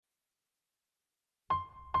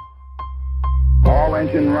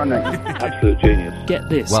engine running. Absolute genius. Get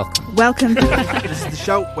this. Welcome. This is the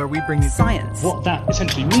show where we bring in Science. What that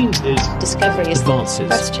essentially means is discoveries, advances,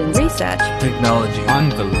 Questions. Research. technology.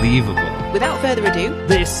 Unbelievable. Without further ado,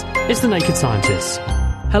 This is The Naked Scientists.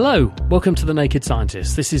 Hello, welcome to The Naked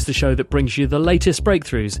Scientists. This is the show that brings you the latest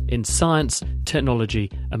breakthroughs in science, technology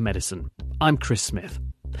and medicine. I'm Chris Smith.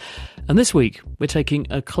 And this week, we're taking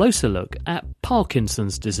a closer look at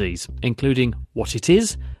Parkinson's disease, including what it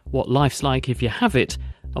is, what life's like if you have it,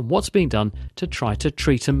 and what's being done to try to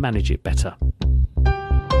treat and manage it better.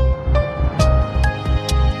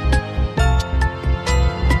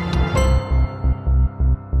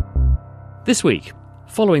 This week,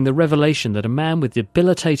 following the revelation that a man with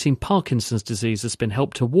debilitating Parkinson's disease has been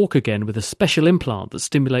helped to walk again with a special implant that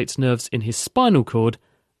stimulates nerves in his spinal cord,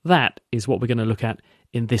 that is what we're going to look at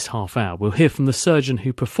in this half hour. We'll hear from the surgeon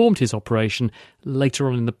who performed his operation later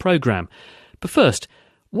on in the programme. But first,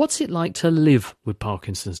 what's it like to live with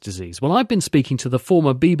Parkinson's disease? Well, I've been speaking to the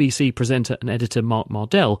former BBC presenter and editor Mark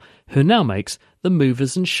Mardell, who now makes the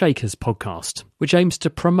Movers and Shakers podcast, which aims to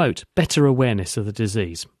promote better awareness of the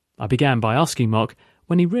disease. I began by asking Mark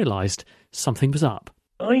when he realised something was up.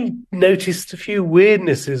 I noticed a few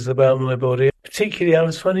weirdnesses about my body. Particularly, I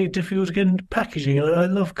was finding it difficult to get into packaging. I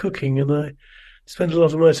love cooking and I spend a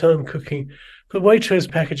lot of my time cooking. But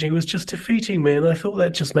Waitrose packaging was just defeating me, and I thought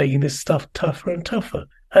that just making this stuff tougher and tougher.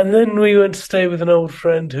 And then we went to stay with an old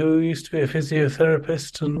friend who used to be a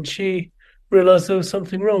physiotherapist, and she realised there was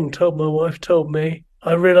something wrong, told my wife, told me.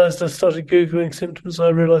 I realised I started Googling symptoms. I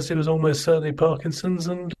realised it was almost certainly Parkinson's,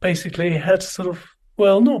 and basically had to sort of,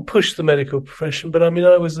 well, not push the medical profession, but I mean,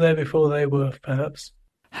 I was there before they were, perhaps.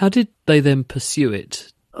 How did they then pursue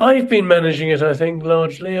it? I've been managing it, I think,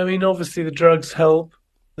 largely. I mean, obviously the drugs help.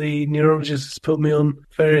 The neurologist has put me on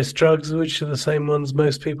various drugs, which are the same ones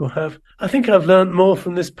most people have. I think I've learnt more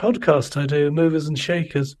from this podcast I do, Movers and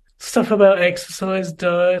Shakers. Stuff about exercise,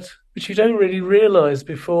 diet, which you don't really realise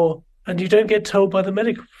before. And you don't get told by the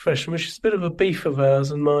medical profession, which is a bit of a beef of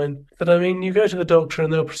ours and mine. That, I mean, you go to the doctor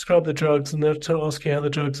and they'll prescribe the drugs and they'll ask you how the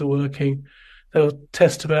drugs are working. They'll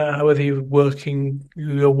test about how whether you're walking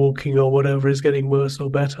or whatever is getting worse or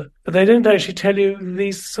better. But they don't actually tell you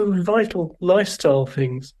these sort of vital lifestyle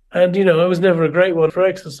things. And, you know, I was never a great one for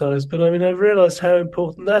exercise, but I mean, I've realised how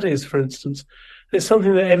important that is, for instance. It's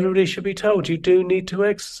something that everybody should be told. You do need to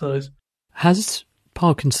exercise. Has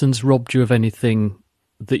Parkinson's robbed you of anything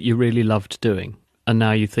that you really loved doing, and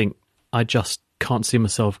now you think, I just can't see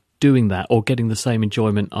myself doing that or getting the same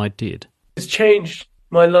enjoyment I did? It's changed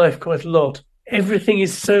my life quite a lot. Everything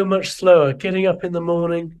is so much slower. Getting up in the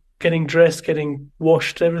morning, getting dressed, getting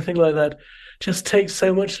washed, everything like that just takes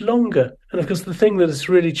so much longer. And of course, the thing that has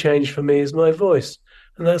really changed for me is my voice.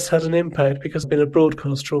 And that's had an impact because I've been a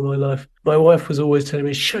broadcaster all my life. My wife was always telling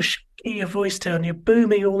me, shush, get your voice down. You're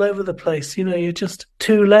booming all over the place. You know, you're just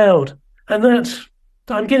too loud. And that,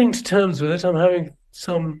 I'm getting to terms with it. I'm having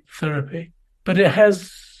some therapy, but it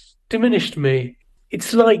has diminished me.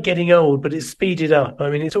 It's like getting old, but it's speeded up. I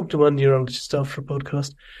mean, I talked to one neurologist after a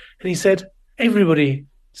podcast, and he said everybody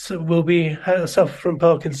will suffer from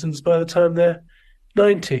Parkinson's by the time they're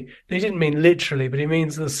 90. And he didn't mean literally, but he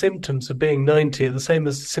means the symptoms of being 90 are the same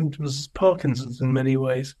as the symptoms of Parkinson's in many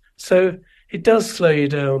ways. So it does slow you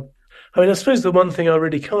down. I mean, I suppose the one thing I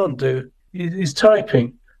really can't do is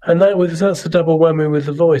typing. And that's a double whammy with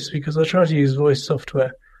the voice, because I try to use voice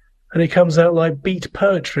software and it comes out like beat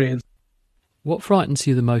poetry. What frightens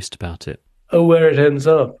you the most about it? Oh, where it ends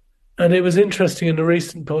up. And it was interesting in a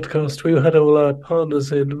recent podcast, we had all our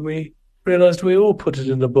partners in and we realised we all put it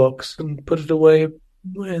in a box and put it away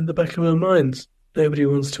in the back of our minds. Nobody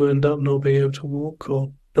wants to end up not being able to walk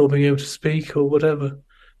or not being able to speak or whatever.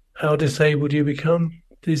 How disabled you become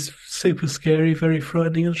is super scary, very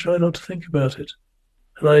frightening, and I try not to think about it.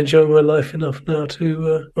 And I enjoy my life enough now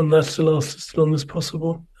to want that to last as long as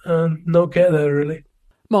possible and not get there, really.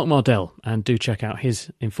 Mark Mardell, and do check out his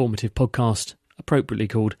informative podcast, appropriately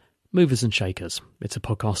called Movers and Shakers. It's a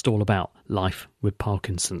podcast all about life with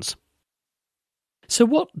Parkinson's. So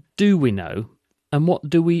what do we know and what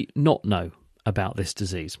do we not know about this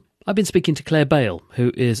disease? I've been speaking to Claire Bale,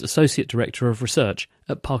 who is Associate Director of Research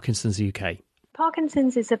at Parkinson's UK.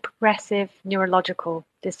 Parkinson's is a progressive neurological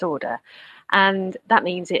disorder, and that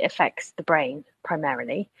means it affects the brain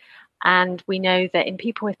primarily. And we know that in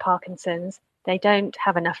people with Parkinson's, they don't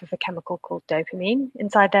have enough of a chemical called dopamine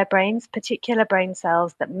inside their brains. Particular brain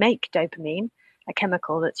cells that make dopamine, a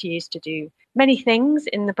chemical that's used to do many things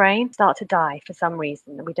in the brain, start to die for some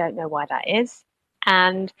reason, and we don't know why that is.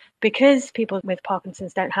 And because people with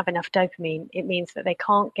Parkinson's don't have enough dopamine, it means that they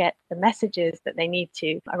can't get the messages that they need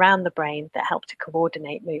to around the brain that help to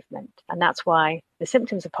coordinate movement. And that's why the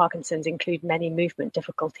symptoms of Parkinson's include many movement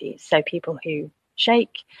difficulties. So people who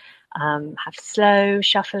shake, have slow,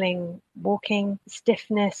 shuffling, walking,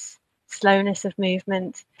 stiffness, slowness of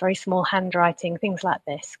movement, very small handwriting, things like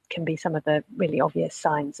this can be some of the really obvious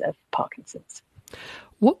signs of Parkinson's.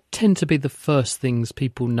 What tend to be the first things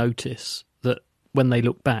people notice that when they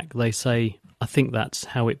look back, they say, I think that's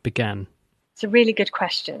how it began? It's a really good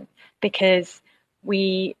question, because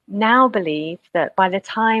we now believe that by the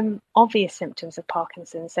time obvious symptoms of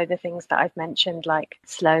Parkinson's, so the things that I've mentioned, like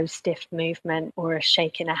slow, stiff movement or a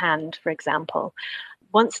shake in a hand, for example,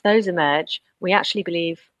 once those emerge, we actually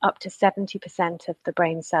believe up to 70% of the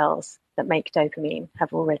brain cells that make dopamine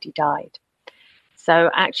have already died.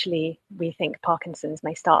 So actually, we think Parkinson's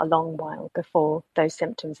may start a long while before those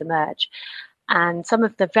symptoms emerge. And some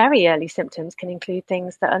of the very early symptoms can include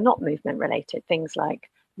things that are not movement related, things like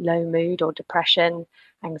low mood or depression,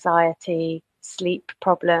 anxiety, sleep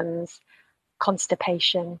problems,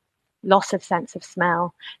 constipation, loss of sense of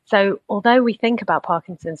smell. So although we think about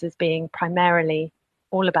Parkinson's as being primarily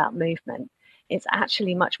all about movement, it's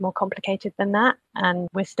actually much more complicated than that. And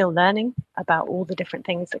we're still learning about all the different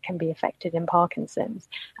things that can be affected in Parkinson's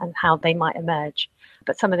and how they might emerge.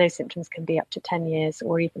 But some of those symptoms can be up to 10 years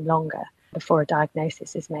or even longer before a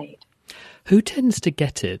diagnosis is made. Who tends to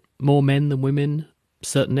get it? More men than women?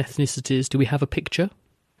 Certain ethnicities? Do we have a picture?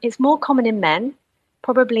 It's more common in men.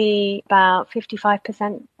 Probably about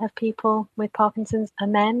 55% of people with Parkinson's are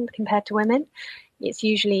men compared to women. It's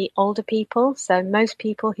usually older people, so most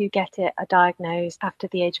people who get it are diagnosed after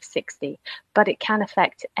the age of 60, but it can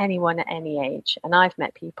affect anyone at any age. And I've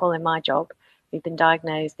met people in my job who've been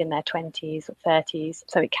diagnosed in their 20s or 30s,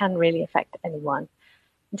 so it can really affect anyone.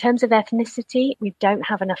 In terms of ethnicity, we don't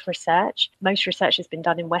have enough research. Most research has been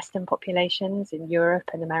done in Western populations, in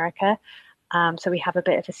Europe and America. So we have a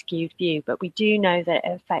bit of a skewed view, but we do know that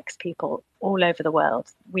it affects people all over the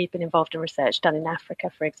world. We've been involved in research done in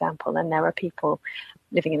Africa, for example, and there are people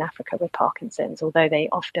living in Africa with Parkinson's, although they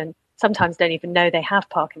sometimes don't even know they have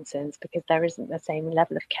Parkinson's because there isn't the same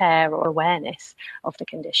level of care or awareness of the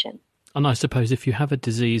condition. And I suppose if you have a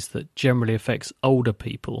disease that generally affects older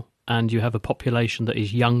people and you have a population that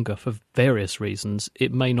is younger for various reasons,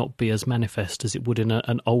 it may not be as manifest as it would in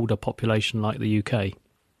an older population like the UK.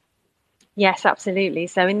 Yes, absolutely.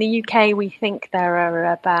 So in the UK, we think there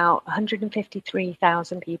are about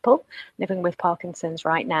 153,000 people living with Parkinson's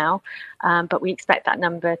right now, but we expect that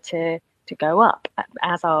number to go up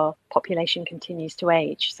as our population continues to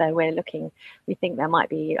age. So we think there might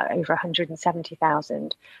be over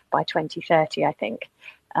 170,000 by 2030, I think.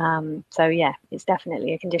 So yeah, it's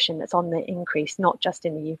definitely a condition that's on the increase, not just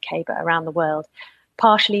in the UK, but around the world.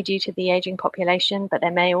 Partially due to the aging population, but there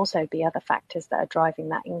may also be other factors that are driving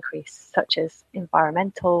that increase, such as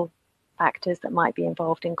environmental factors that might be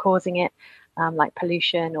involved in causing it, like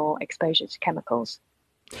pollution or exposure to chemicals.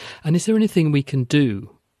 And is there anything we can do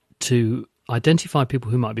to identify people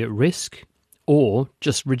who might be at risk, or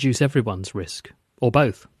just reduce everyone's risk, or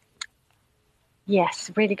both? Yes,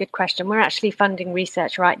 really good question. We're actually funding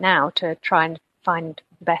research right now to try and find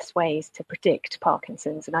the best ways to predict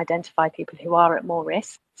Parkinson's and identify people who are at more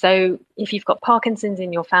risk. So if you've got Parkinson's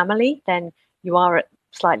in your family, then you are at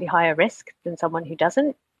slightly higher risk than someone who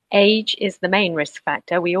doesn't. Age is the main risk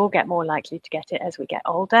factor. We all get more likely to get it as we get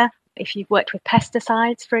older. If you've worked with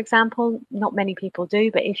pesticides, for example, not many people do,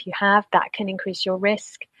 but if you have, that can increase your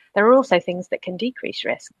risk. There are also things that can decrease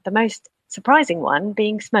risk. The most surprising one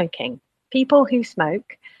being smoking. People who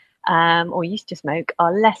smoke or used to smoke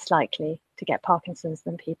are less likely to get Parkinson's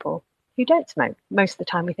than people who don't smoke. Most of the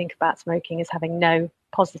time we think about smoking as having no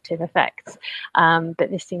positive effects, but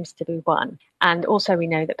this seems to be one. And also we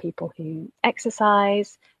know that people who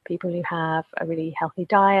exercise, people who have a really healthy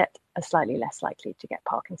diet are slightly less likely to get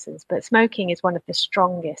Parkinson's. But smoking is one of the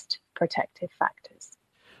strongest protective factors.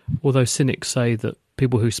 Although cynics say that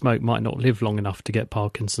people who smoke might not live long enough to get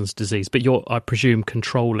Parkinson's disease, but you're, I presume,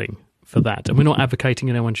 controlling for that. And we're not advocating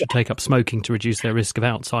anyone should take up smoking to reduce their risk of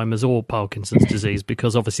Alzheimer's or Parkinson's disease,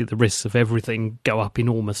 because obviously the risks of everything go up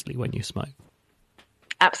enormously when you smoke.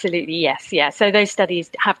 Absolutely, yes. Yeah. So those studies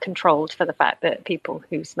have controlled for the fact that people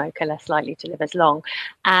who smoke are less likely to live as long.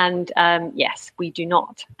 And yes, we do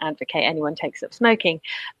not advocate anyone takes up smoking,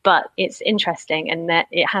 but it's interesting in that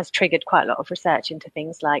it has triggered quite a lot of research into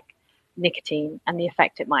things like nicotine and the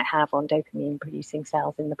effect it might have on dopamine producing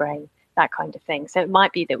cells in the brain, that kind of thing. So it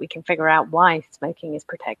might be that we can figure out why smoking is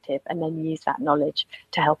protective and then use that knowledge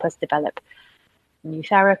to help us develop new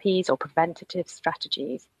therapies or preventative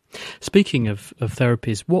strategies. Speaking of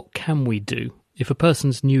therapies, what can we do? If a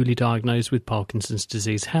person's newly diagnosed with Parkinson's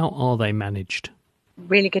disease, how are they managed?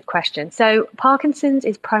 Really good question. So Parkinson's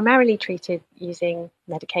is primarily treated using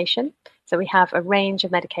medication. So we have a range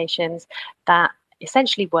of medications that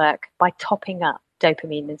essentially work by topping up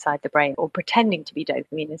dopamine inside the brain or pretending to be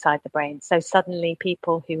dopamine inside the brain. So suddenly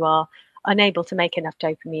people who are unable to make enough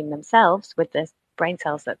dopamine themselves with the brain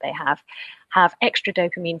cells that they have extra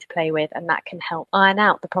dopamine to play with, and that can help iron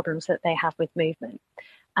out the problems that they have with movement.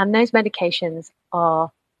 And those medications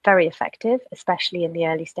are very effective, especially in the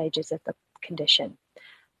early stages of the condition.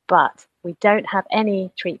 But we don't have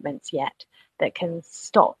any treatments yet that can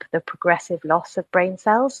stop the progressive loss of brain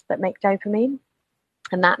cells that make dopamine.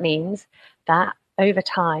 And that means that over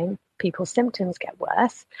time, people's symptoms get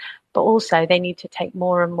worse, but also they need to take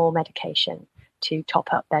more and more medication to top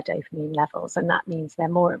up their dopamine levels. And that means they're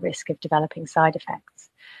more at risk of developing side effects.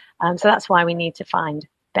 So that's why we need to find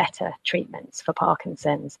better treatments for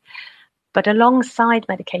Parkinson's. But alongside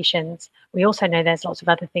medications, we also know there's lots of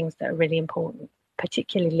other things that are really important,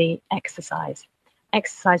 particularly exercise.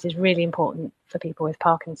 Exercise is really important for people with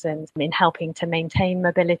Parkinson's in helping to maintain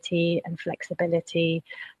mobility and flexibility,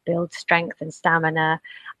 build strength and stamina.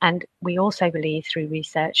 And we also believe through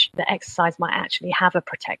research that exercise might actually have a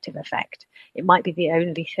protective effect. It might be the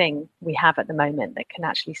only thing we have at the moment that can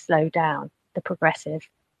actually slow down the progressive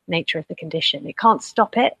nature of the condition. It can't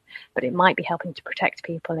stop it, but it might be helping to protect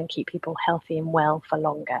people and keep people healthy and well for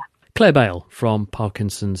longer. Claire Bale from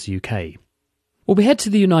Parkinson's UK. Well, we head to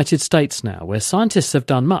the United States now, where scientists have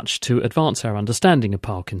done much to advance our understanding of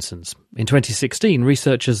Parkinson's. In 2016,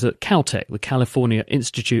 researchers at Caltech, the California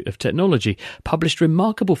Institute of Technology, published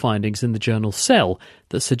remarkable findings in the journal Cell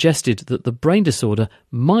that suggested that the brain disorder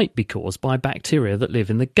might be caused by bacteria that live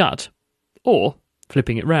in the gut. Or,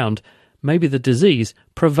 flipping it round, maybe the disease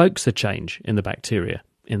provokes a change in the bacteria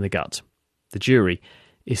in the gut. The jury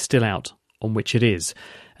is still out on which it is,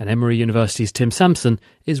 and Emory University's Tim Sampson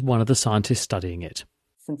is one of the scientists studying it.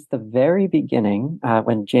 Since the very beginning,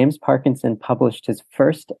 when James Parkinson published his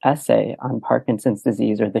first essay on Parkinson's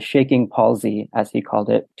disease, or the shaking palsy, as he called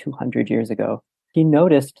it 200 years ago, he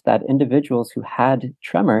noticed that individuals who had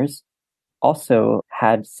tremors also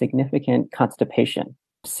had significant constipation.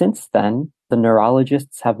 Since then, the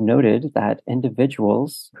neurologists have noted that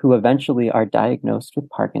individuals who eventually are diagnosed with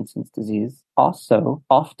Parkinson's disease also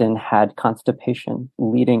often had constipation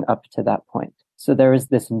leading up to that point. So there is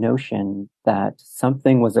this notion that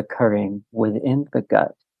something was occurring within the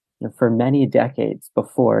gut for many decades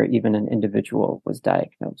before even an individual was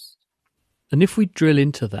diagnosed. And if we drill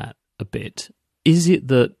into that a bit, is it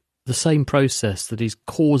that the same process that is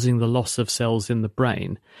causing the loss of cells in the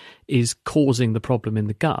brain is causing the problem in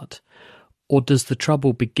the gut? Or does the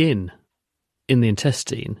trouble begin in the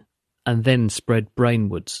intestine and then spread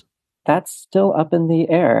brainwards? That's still up in the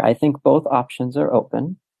air. I think both options are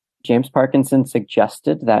open. James Parkinson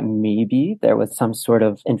suggested that maybe there was some sort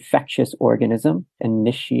of infectious organism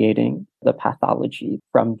initiating the pathology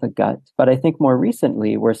from the gut. But I think more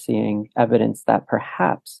recently, we're seeing evidence that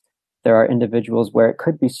perhaps there are individuals where it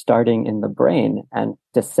could be starting in the brain and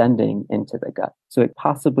descending into the gut. So it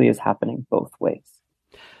possibly is happening both ways.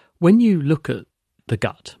 When you look at the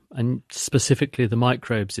gut, and specifically the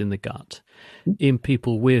microbes in the gut, in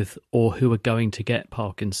people with or who are going to get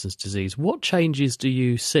Parkinson's disease, what changes do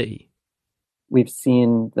you see? We've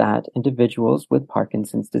seen that individuals with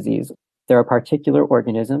Parkinson's disease, there are particular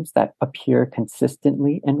organisms that appear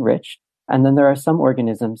consistently enriched, and then there are some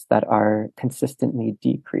organisms that are consistently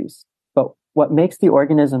decreased. But what makes the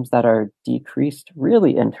organisms that are decreased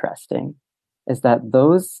really interesting is that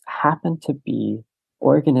those happen to be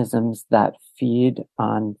organisms that feed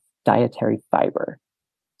on dietary fiber.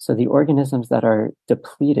 So the organisms that are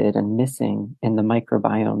depleted and missing in the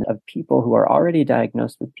microbiome of people who are already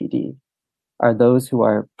diagnosed with PD are those who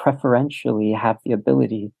are preferentially have the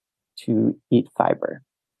ability to eat fiber.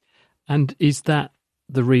 And is that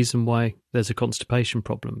the reason why there's a constipation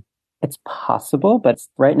problem? It's possible, but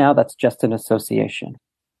right now that's just an association.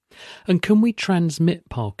 And can we transmit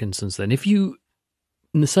Parkinson's then? If you,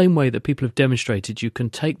 in the same way that people have demonstrated, you can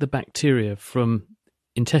take the bacteria from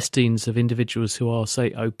intestines of individuals who are,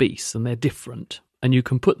 say, obese, and they're different, and you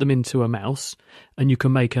can put them into a mouse, and you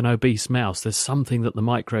can make an obese mouse. There's something that the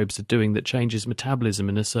microbes are doing that changes metabolism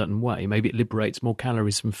in a certain way. Maybe it liberates more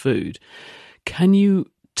calories from food. Can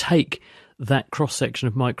you take that cross-section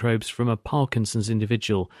of microbes from a Parkinson's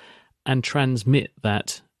individual and transmit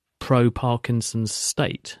that pro-Parkinson's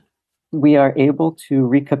state? We are able to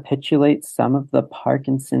recapitulate some of the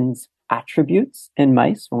Parkinson's attributes in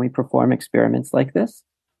mice when we perform experiments like this,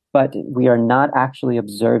 but we are not actually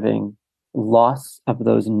observing loss of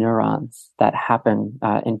those neurons that happen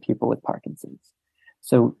in people with Parkinson's.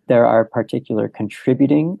 So there are particular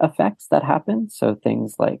contributing effects that happen. So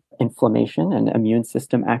things like inflammation and immune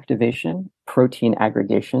system activation, protein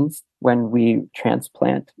aggregations when we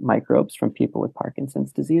transplant microbes from people with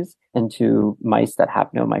Parkinson's disease into mice that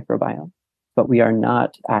have no microbiome. But we are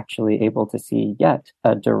not actually able to see yet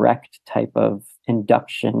a direct type of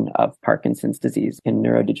induction of Parkinson's disease in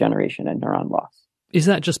neurodegeneration and neuron loss. Is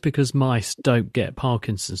that just because mice don't get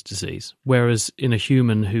Parkinson's disease, whereas in a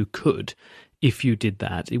human who could, if you did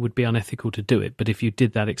that, it would be unethical to do it, but if you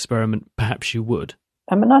did that experiment, perhaps you would?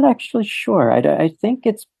 I'm not actually sure. I think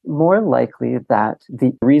it's more likely that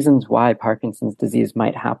the reasons why Parkinson's disease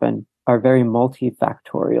might happen are very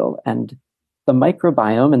multifactorial, and the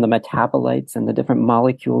microbiome and the metabolites and the different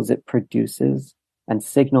molecules it produces and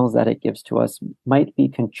signals that it gives to us might be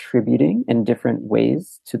contributing in different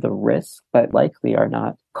ways to the risk, but likely are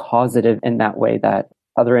not causative in that way that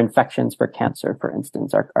other infections for cancer, for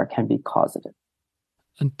instance, can be causative.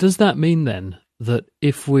 And does that mean then that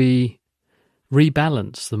if we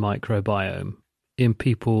rebalance the microbiome in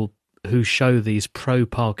people who show these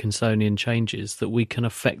pro-Parkinsonian changes, that we can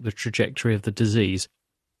affect the trajectory of the disease?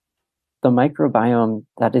 The microbiome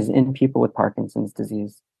that is in people with Parkinson's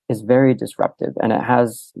disease is very disruptive, and it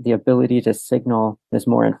has the ability to signal this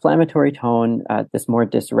more inflammatory tone, this more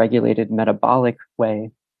dysregulated metabolic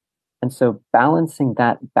way. And so balancing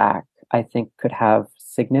that back, I think, could have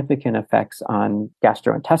significant effects on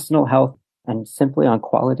gastrointestinal health and simply on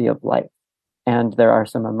quality of life. And there are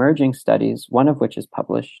some emerging studies, one of which is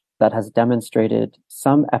published, that has demonstrated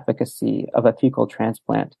some efficacy of a fecal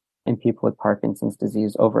transplant in people with Parkinson's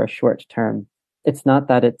disease over a short term. It's not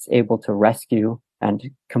that it's able to rescue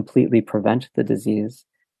and completely prevent the disease,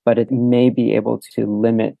 but it may be able to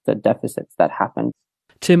limit the deficits that happen.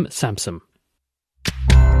 Tim Sampson.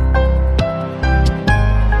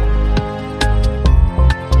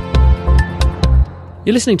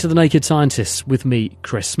 You're listening to The Naked Scientists with me,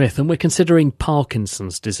 Chris Smith, and we're considering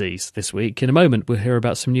Parkinson's disease this week. In a moment, we'll hear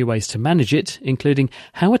about some new ways to manage it, including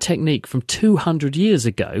how a technique from 200 years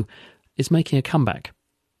ago is making a comeback.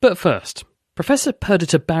 But first, Professor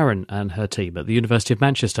Perdita Barron and her team at the University of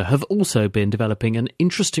Manchester have also been developing an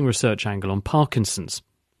interesting research angle on Parkinson's.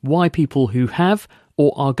 Why people who have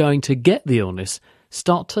or are going to get the illness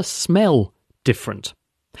start to smell different.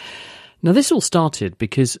 Now, this all started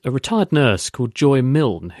because a retired nurse called Joy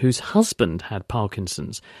Milne, whose husband had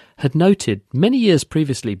Parkinson's, had noted many years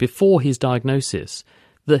previously, before his diagnosis,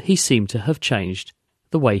 that he seemed to have changed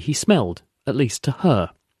the way he smelled, at least to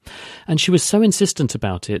her. And she was so insistent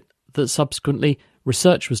about it that subsequently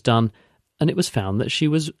research was done and it was found that she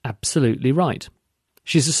was absolutely right.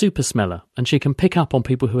 She's a super smeller and she can pick up on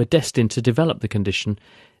people who are destined to develop the condition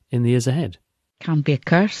in the years ahead. Can be a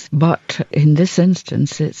curse, but in this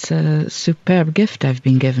instance it's a superb gift I've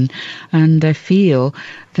been given, and I feel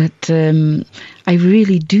that I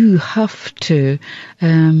really do have to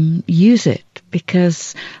use it,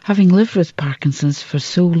 because having lived with Parkinson's for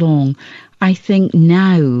so long, I think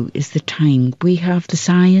now is the time. We have the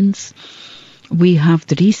science, we have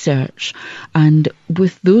the research, and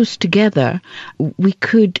with those together we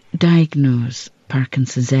could diagnose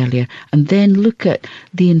Parkinson's earlier and then look at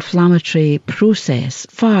the inflammatory process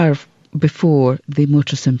far before the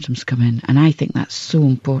motor symptoms come in. And I think that's so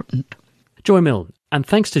important. Joy Milne. And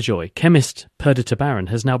thanks to Joy, chemist Perdita Barron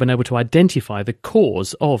has now been able to identify the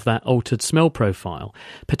cause of that altered smell profile,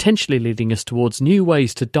 potentially leading us towards new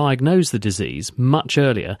ways to diagnose the disease much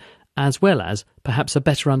earlier, as well as perhaps a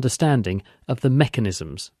better understanding of the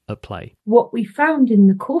mechanisms at play. What we found in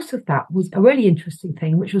the course of that was a really interesting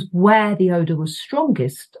thing, which was where the odour was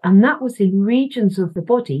strongest, and that was in regions of the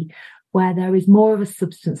body where there is more of a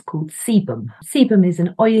substance called sebum. Sebum is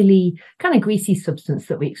an oily, kind of greasy substance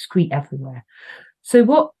that we excrete everywhere. So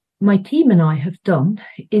what my team and I have done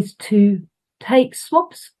is to take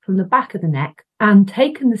swabs from the back of the neck and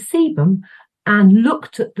taken the sebum and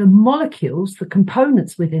looked at the molecules, the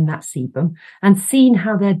components within that sebum, and seen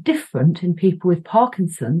how they're different in people with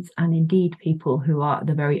Parkinson's and indeed people who are at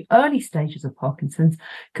the very early stages of Parkinson's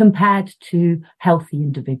compared to healthy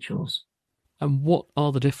individuals. And what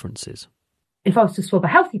are the differences? If I was to swab a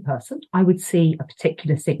healthy person, I would see a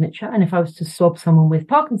particular signature. And if I was to swab someone with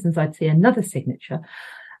Parkinson's, I'd see another signature.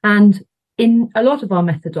 And in a lot of our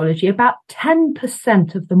methodology, about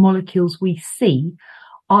 10% of the molecules we see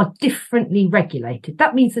are differently regulated.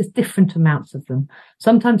 That means there's different amounts of them,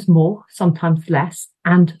 sometimes more, sometimes less,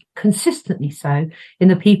 and consistently so in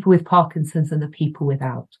the people with Parkinson's and the people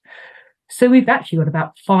without. So we've actually got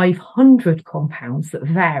about 500 compounds that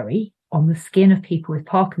vary on the skin of people with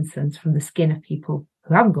Parkinson's from the skin of people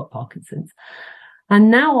who haven't got Parkinson's.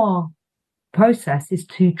 And now our process is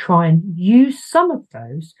to try and use some of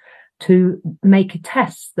those to make a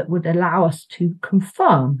test that would allow us to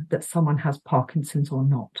confirm that someone has Parkinson's or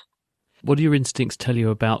not. What do your instincts tell you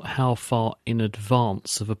about how far in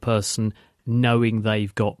advance of a person knowing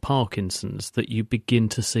they've got Parkinson's that you begin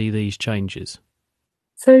to see these changes?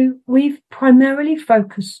 So we've primarily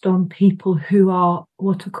focused on people who are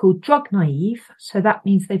what are called drug naive. So that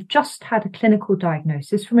means they've just had a clinical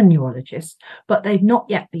diagnosis from a neurologist, but they've not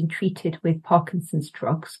yet been treated with Parkinson's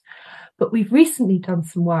drugs. But we've recently done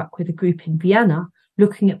some work with a group in Vienna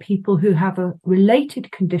looking at people who have a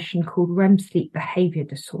related condition called REM sleep behavior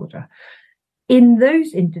disorder. In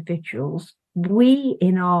those individuals, we,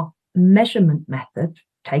 in our measurement method,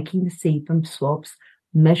 taking the sebum swabs,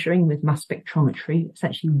 measuring with mass spectrometry,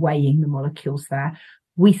 essentially weighing the molecules there,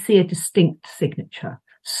 we see a distinct signature,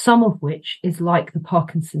 some of which is like the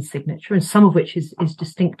Parkinson signature and some of which is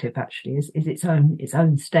distinctive, actually, is its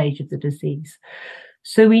own stage of the disease.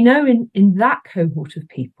 So we know in that cohort of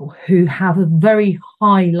people who have a very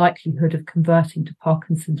high likelihood of converting to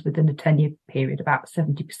Parkinson's within a 10-year period, about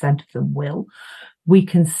 70% of them will, we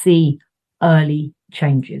can see early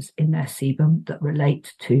changes in their sebum that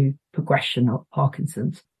relate to progression of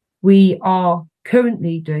Parkinson's. We are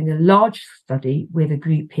currently doing a large study with a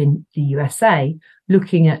group in the USA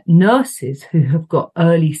looking at nurses who have got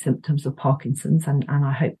early symptoms of Parkinson's, and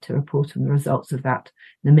I hope to report on the results of that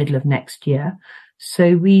in the middle of next year.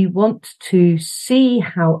 So we want to see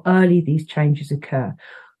how early these changes occur.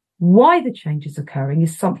 Why the change is occurring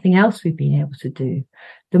is something else we've been able to do.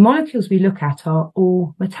 The molecules we look at are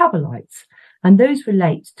all metabolites, and those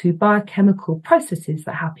relate to biochemical processes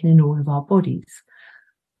that happen in all of our bodies.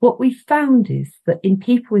 What we found is that in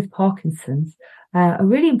people with Parkinson's, a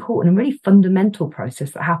really important and really fundamental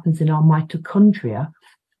process that happens in our mitochondria,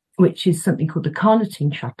 which is something called the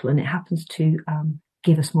carnitine shuttle, and it happens to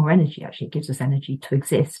give us more energy. Actually, it gives us energy to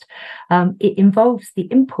exist. It involves the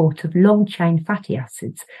import of long-chain fatty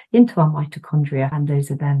acids into our mitochondria, and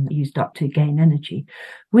those are then used up to gain energy.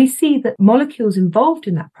 We see that molecules involved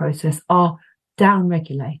in that process are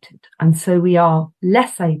downregulated, and so we are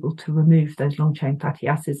less able to remove those long-chain fatty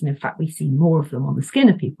acids, and in fact we see more of them on the skin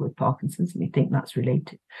of people with Parkinson's, and we think that's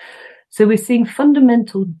related. So we're seeing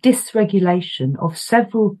fundamental dysregulation of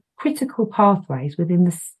several critical pathways within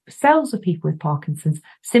the cells of people with Parkinson's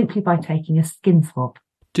simply by taking a skin swab.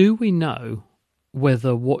 Do we know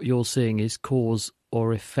whether what you're seeing is cause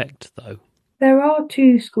or effect, though? There are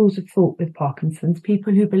two schools of thought with Parkinson's,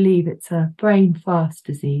 people who believe it's a brain-first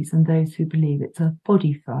disease and those who believe it's a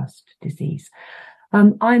body-first disease.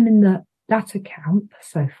 I'm in the latter camp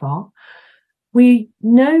so far. We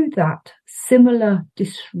know that similar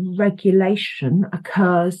dysregulation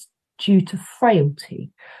occurs due to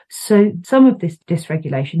frailty. So some of this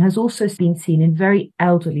dysregulation has also been seen in very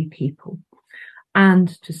elderly people. And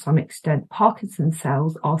to some extent, Parkinson's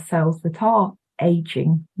cells are cells that are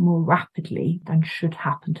aging more rapidly than should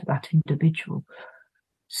happen to that individual.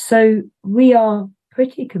 So we are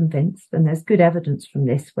pretty convinced, and there's good evidence from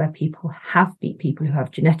this where people who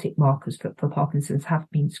have genetic markers for Parkinson's have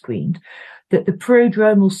been screened, that the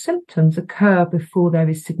prodromal symptoms occur before there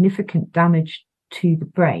is significant damage to the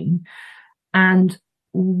brain. And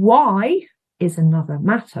why is another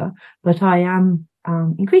matter, but I am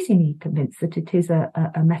increasingly convinced that it is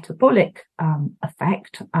a metabolic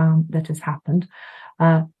effect that has happened,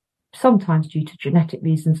 sometimes due to genetic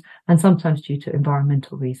reasons and sometimes due to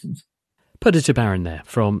environmental reasons. Perdita Barron there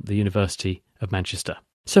from the University of Manchester.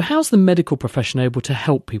 So how's the medical profession able to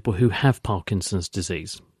help people who have Parkinson's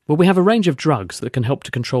disease? Well, we have a range of drugs that can help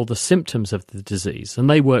to control the symptoms of the disease, and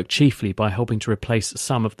they work chiefly by helping to replace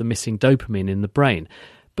some of the missing dopamine in the brain.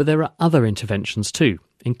 But there are other interventions too,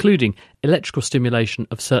 including electrical stimulation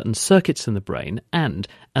of certain circuits in the brain and,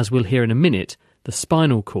 as we'll hear in a minute, the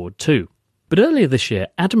spinal cord too. But earlier this year,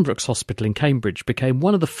 Addenbrooke's Hospital in Cambridge became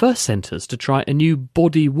one of the first centres to try a new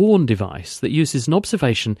body-worn device that uses an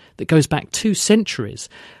observation that goes back 2 centuries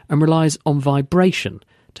and relies on vibration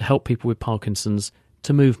to help people with Parkinson's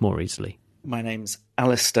to move more easily. My name's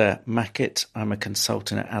Alistair Mackett. I'm a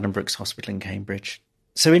consultant at Addenbrooke's Hospital in Cambridge.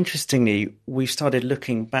 So interestingly, we started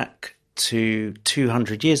looking back to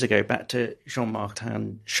 200 years ago, back to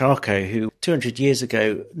Jean-Martin Charcot, who 200 years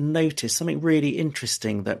ago noticed something really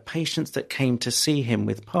interesting, that patients that came to see him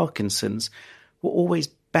with Parkinson's were always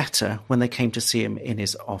better when they came to see him in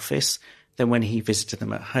his office than when he visited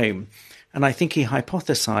them at home. And I think he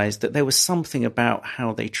hypothesized that there was something about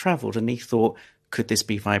how they travelled, and he thought, could this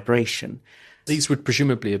be vibration? These would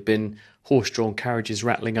presumably have been horse-drawn carriages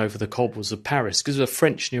rattling over the cobbles of Paris, because he was a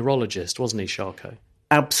French neurologist, wasn't he, Charcot?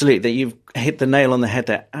 Absolutely, that you've hit the nail on the head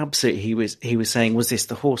there. Absolutely, he was saying, was this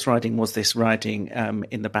the horse riding? Was this riding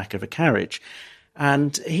in the back of a carriage?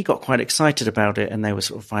 And he got quite excited about it, and there were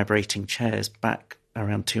sort of vibrating chairs back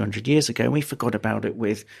around 200 years ago, and we forgot about it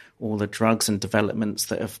with all the drugs and developments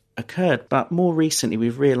that have occurred. But more recently,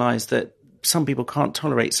 we've realised that some people can't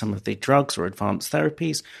tolerate some of the drugs or advanced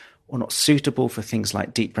therapies, or not suitable for things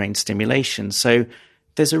like deep brain stimulation. So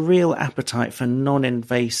there's a real appetite for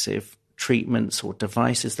non-invasive treatments or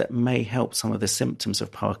devices that may help some of the symptoms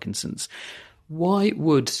of Parkinson's. Why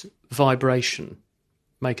would vibration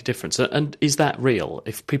make a difference? And is that real?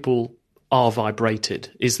 If people are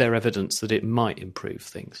vibrated, is there evidence that it might improve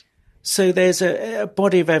things? So there's a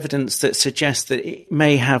body of evidence that suggests that it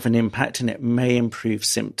may have an impact and it may improve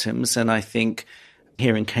symptoms. And I think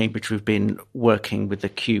here in Cambridge, we've been working with the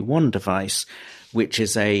Q1 device, which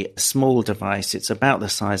is a small device. It's about the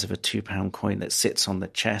size of a £2 coin that sits on the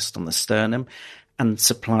chest, on the sternum, and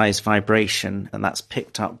supplies vibration. And that's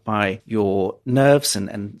picked up by your nerves,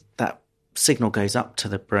 and that signal goes up to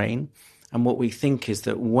the brain. And what we think is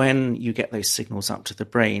that when you get those signals up to the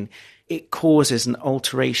brain, it causes an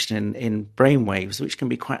alteration in brain waves, which can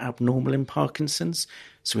be quite abnormal in Parkinson's.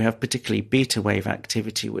 So we have particularly beta wave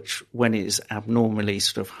activity, which when it is abnormally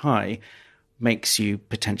sort of high, makes you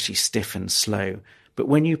potentially stiff and slow. But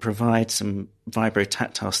when you provide some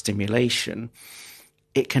vibrotactile stimulation,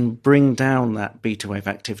 it can bring down that beta wave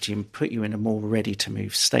activity and put you in a more ready to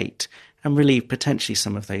move state and relieve potentially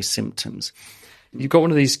some of those symptoms. You've got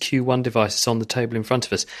one of these Q1 devices on the table in front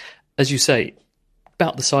of us. As you say,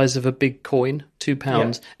 about the size of a big coin,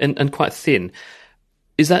 £2, and quite thin.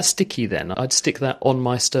 Is that sticky then? I'd stick that on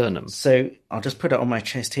my sternum. So I'll just put it on my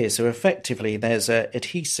chest here. So effectively there's a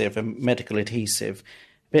adhesive, a medical adhesive,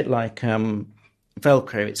 a bit like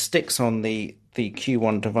Velcro. It sticks on the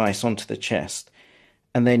Q1 device onto the chest,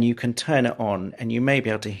 and then you can turn it on and you may be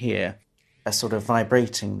able to hear a sort of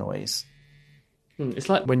vibrating noise. It's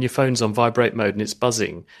like when your phone's on vibrate mode and it's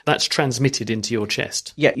buzzing. That's transmitted into your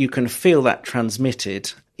chest. Yeah, you can feel that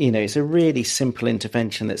transmitted. You know, it's a really simple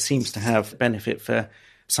intervention that seems to have benefit for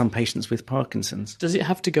some patients with Parkinson's. Does it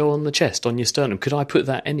have to go on the chest, on your sternum? Could I put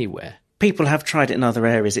that anywhere? People have tried it in other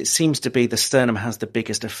areas. It seems to be the sternum has the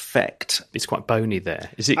biggest effect. It's quite bony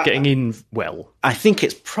there. Is it getting in well? I think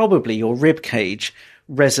it's probably your rib cage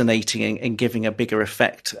resonating and giving a bigger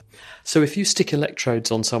effect. So if you stick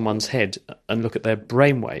electrodes on someone's head and look at their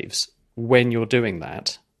brainwaves when you're doing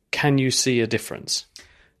that, can you see a difference?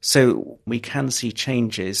 So we can see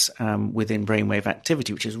changes within brainwave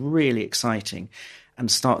activity, which is really exciting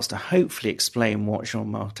and starts to hopefully explain what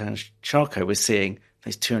Jean-Martin Charcot was seeing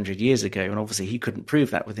those 200 years ago. And obviously he couldn't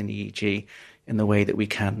prove that within EEG in the way that we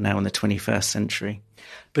can now in the 21st century.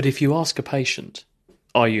 But if you ask a patient,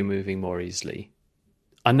 are you moving more easily?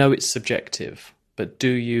 I know it's subjective, but do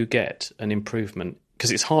you get an improvement?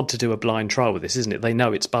 Because it's hard to do a blind trial with this, isn't it? They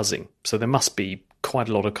know it's buzzing, so there must be quite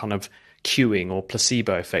a lot of kind of cueing or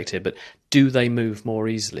placebo effect here, but do they move more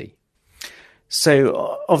easily?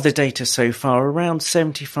 So of the data so far, around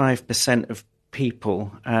 75% of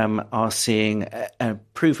people are seeing an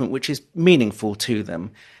improvement which is meaningful to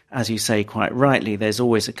them. As you say quite rightly, there's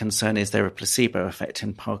always a concern, is there a placebo effect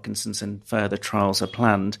in Parkinson's, and further trials are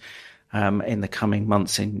planned in the coming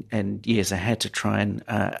months and years ahead to try and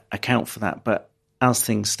account for that. But as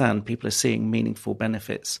things stand, people are seeing meaningful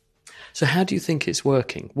benefits. So how do you think it's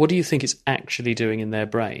working? What do you think it's actually doing in their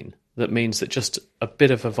brain that means that just a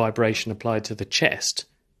bit of a vibration applied to the chest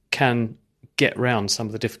can get round some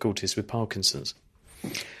of the difficulties with Parkinson's?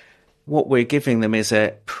 What we're giving them is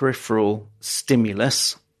a peripheral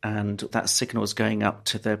stimulus, and that signal is going up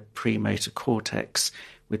to the premotor cortex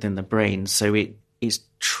within the brain. So it is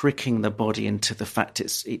tricking the body into the fact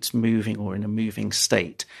it's moving or in a moving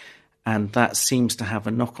state. And that seems to have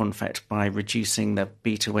a knock-on effect by reducing the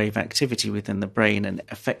beta wave activity within the brain and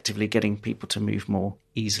effectively getting people to move more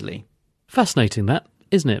easily. Fascinating that,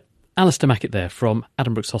 isn't it? Alistair Mackett there from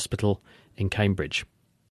Adam Brooks Hospital in Cambridge.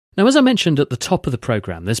 Now, as I mentioned at the top of the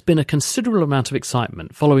programme, there's been a considerable amount of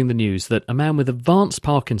excitement following the news that a man with advanced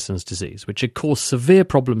Parkinson's disease, which had caused severe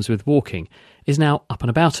problems with walking, is now up and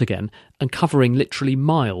about again and covering literally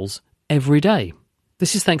miles every day.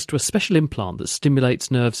 This is thanks to a special implant that stimulates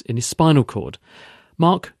nerves in his spinal cord.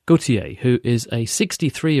 Marc Gauthier, who is a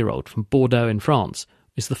 63-year-old from Bordeaux in France,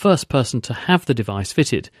 is the first person to have the device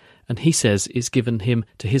fitted, and he says it's given him,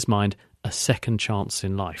 to his mind, a second chance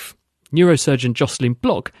in life. Neurosurgeon Jocelyn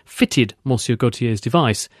Bloch fitted Monsieur Gauthier's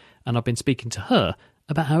device, and I've been speaking to her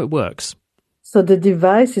about how it works. So the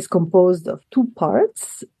device is composed of two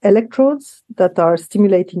parts: electrodes that are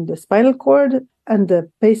stimulating the spinal cord and a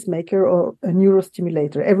pacemaker or a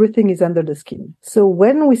neurostimulator. Everything is under the skin. So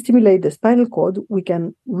when we stimulate the spinal cord, we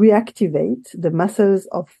can reactivate the muscles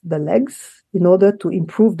of the legs in order to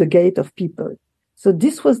improve the gait of people. So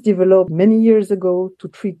this was developed many years ago to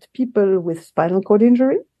treat people with spinal cord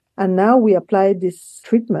injury. And now we apply this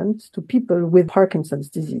treatment to people with Parkinson's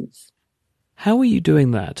disease. How are you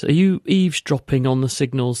doing that? Are you eavesdropping on the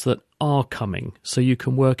signals that are coming so you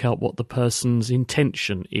can work out what the person's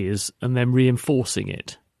intention is and then reinforcing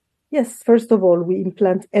it? Yes, first of all, we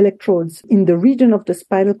implant electrodes in the region of the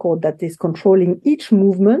spinal cord that is controlling each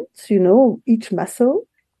movement, each muscle.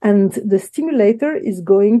 And the stimulator is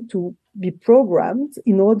going to be programmed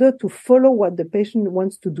in order to follow what the patient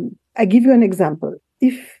wants to do. I give you an example.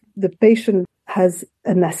 If the patient has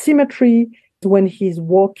an asymmetry when he's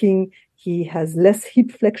walking, he has less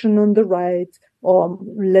hip flexion on the right or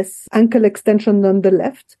less ankle extension on the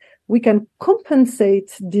left, we can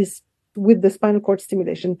compensate this with the spinal cord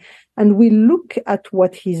stimulation. And we look at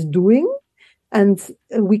what he's doing and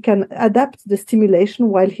we can adapt the stimulation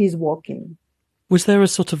while he's walking. Was there a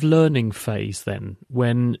sort of learning phase then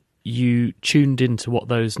when you tuned into what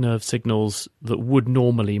those nerve signals that would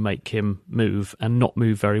normally make him move and not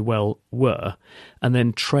move very well were, and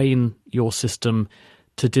then train your system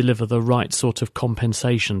to deliver the right sort of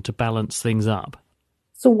compensation to balance things up?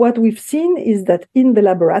 So what we've seen is that in the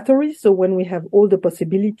laboratory, so when we have all the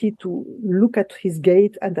possibility to look at his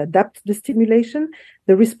gait and adapt the stimulation,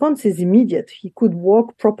 the response is immediate. He could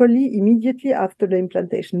walk properly immediately after the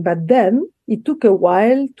implantation. But then it took a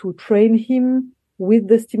while to train him with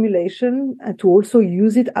the stimulation and to also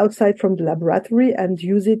use it outside from the laboratory and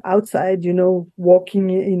use it outside,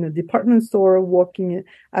 walking in a department store, walking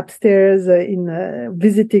upstairs,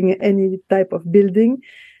 visiting any type of building.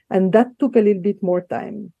 And that took a little bit more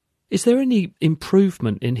time. Is there any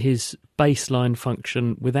improvement in his baseline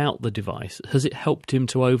function without the device? Has it helped him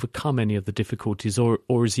to overcome any of the difficulties, or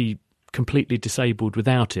is he completely disabled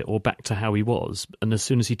without it or back to how he was? And as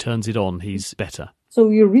soon as he turns it on, he's better? So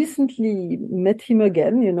we recently met him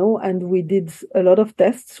again, and we did a lot of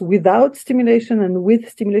tests without stimulation and with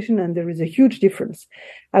stimulation, and there is a huge difference.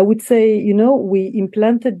 I would say, we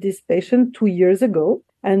implanted this patient 2 years ago,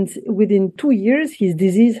 and within 2 years, his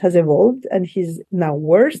disease has evolved and he's now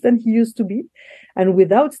worse than he used to be. And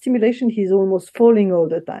without stimulation, he's almost falling all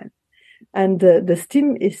the time. And the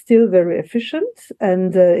stim is still very efficient,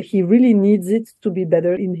 and he really needs it to be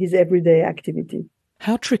better in his everyday activity.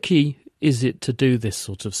 How tricky is it to do this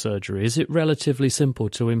sort of surgery? Is it relatively simple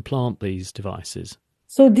to implant these devices?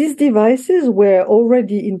 So these devices were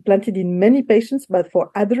already implanted in many patients, but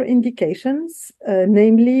for other indications,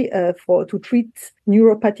 namely to treat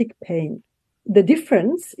neuropathic pain. The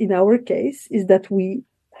difference in our case is that we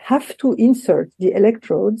have to insert the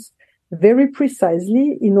electrodes very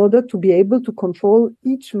precisely in order to be able to control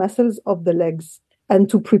each muscles of the legs. And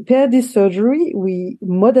to prepare this surgery, we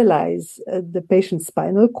modelize the patient's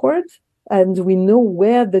spinal cord, and we know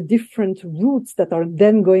where the different roots that are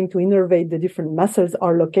then going to innervate the different muscles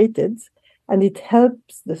are located. And it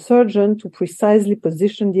helps the surgeon to precisely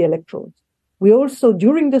position the electrode. We also,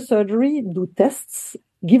 during the surgery, do tests,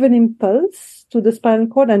 give an impulse to the spinal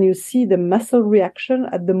cord, and you see the muscle reaction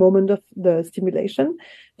at the moment of the stimulation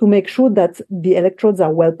to make sure that the electrodes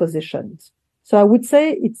are well positioned. So I would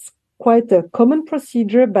say it's quite a common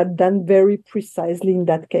procedure, but done very precisely in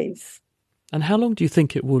that case. And how long do you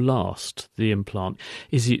think it will last, the implant?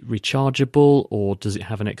 Is it rechargeable, or does it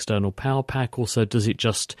have an external power pack? Also, does it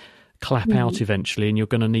just clap out eventually and you're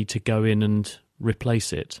going to need to go in and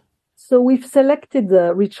replace it? So we've selected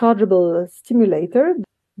the rechargeable stimulator,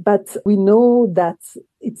 but we know that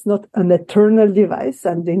it's not an eternal device.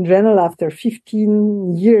 And in general, after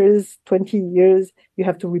 15 years, 20 years, you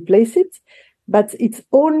have to replace it. But it's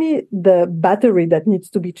only the battery that needs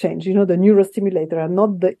to be changed, the neurostimulator, and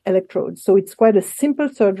not the electrodes. So it's quite a simple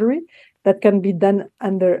surgery that can be done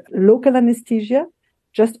under local anesthesia.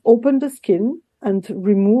 Just open the skin and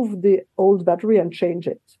remove the old battery and change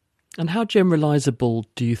it. And how generalizable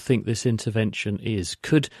do you think this intervention is?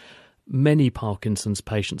 Could many Parkinson's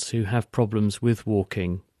patients who have problems with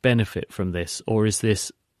walking benefit from this, or is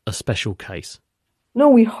this a special case? No,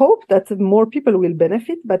 we hope that more people will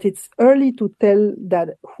benefit, but it's early to tell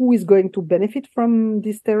that who is going to benefit from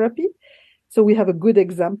this therapy. So we have a good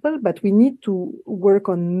example, but we need to work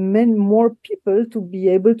on more people to be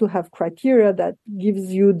able to have criteria that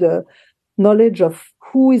gives you the knowledge of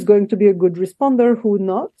who is going to be a good responder, who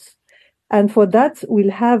not. And for that,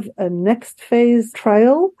 we'll have a next phase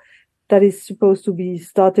trial that is supposed to be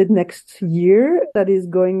started next year, that is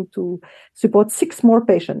going to support 6 more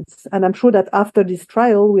patients. And I'm sure that after this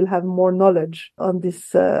trial, we'll have more knowledge on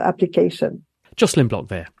this application. Jocelyn Block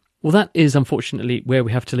there. Well, that is unfortunately where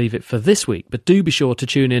we have to leave it for this week, but do be sure to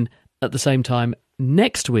tune in at the same time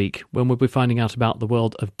next week when we'll be finding out about the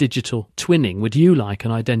world of digital twinning. Would you like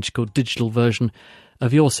an identical digital version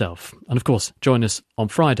of yourself? And of course, join us on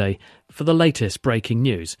Friday for the latest breaking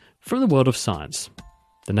news from the world of science.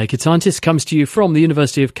 The Naked Scientist comes to you from the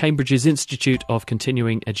University of Cambridge's Institute of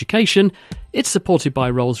Continuing Education. It's supported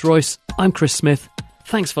by Rolls-Royce. I'm Chris Smith.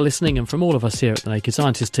 Thanks for listening, and from all of us here at the Naked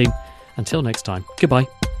Scientist team, until next time, goodbye.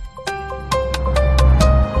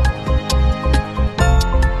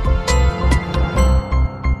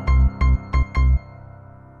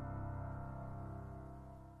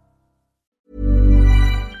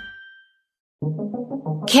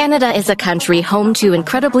 Canada is a country home to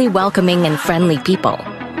incredibly welcoming and friendly people.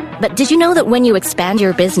 But did you know that when you expand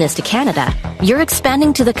your business to Canada, you're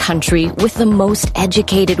expanding to the country with the most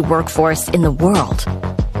educated workforce in the world?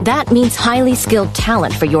 That means highly skilled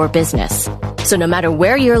talent for your business. So no matter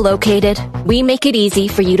where you're located, we make it easy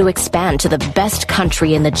for you to expand to the best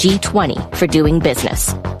country in the G20 for doing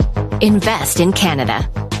business. Invest in Canada,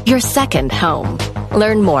 your second home.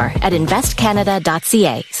 Learn more at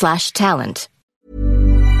investcanada.ca/talent.